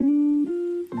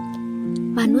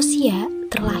Manusia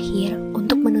terlahir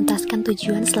untuk menuntaskan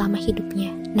tujuan selama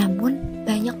hidupnya. Namun,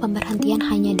 banyak pemberhentian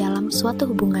hanya dalam suatu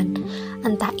hubungan,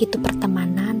 entah itu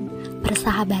pertemanan,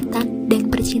 persahabatan, dan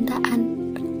percintaan.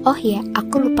 Oh ya,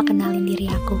 aku lupa kenalin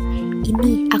diri aku.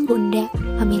 Ini aku Enda,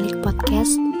 pemilik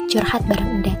podcast Curhat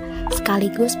Bareng Enda,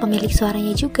 sekaligus pemilik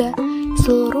suaranya juga.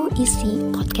 Seluruh isi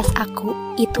podcast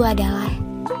aku itu adalah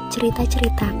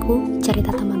cerita-ceritaku,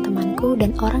 cerita teman-temanku,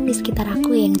 dan orang di sekitar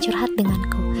aku yang curhat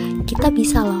denganku. Kita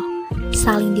bisa loh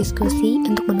saling diskusi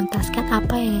untuk menuntaskan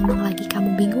apa yang emang lagi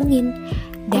kamu bingungin.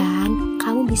 Dan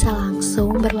kamu bisa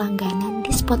langsung berlangganan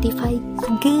di Spotify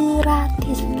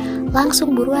gratis.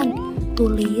 Langsung buruan,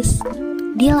 tulis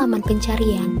di laman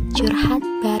pencarian Curhat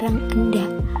Bareng Enda.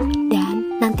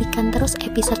 Dan nantikan terus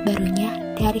episode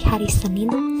barunya dari hari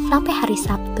Senin sampai hari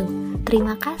Sabtu.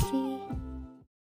 Terima kasih.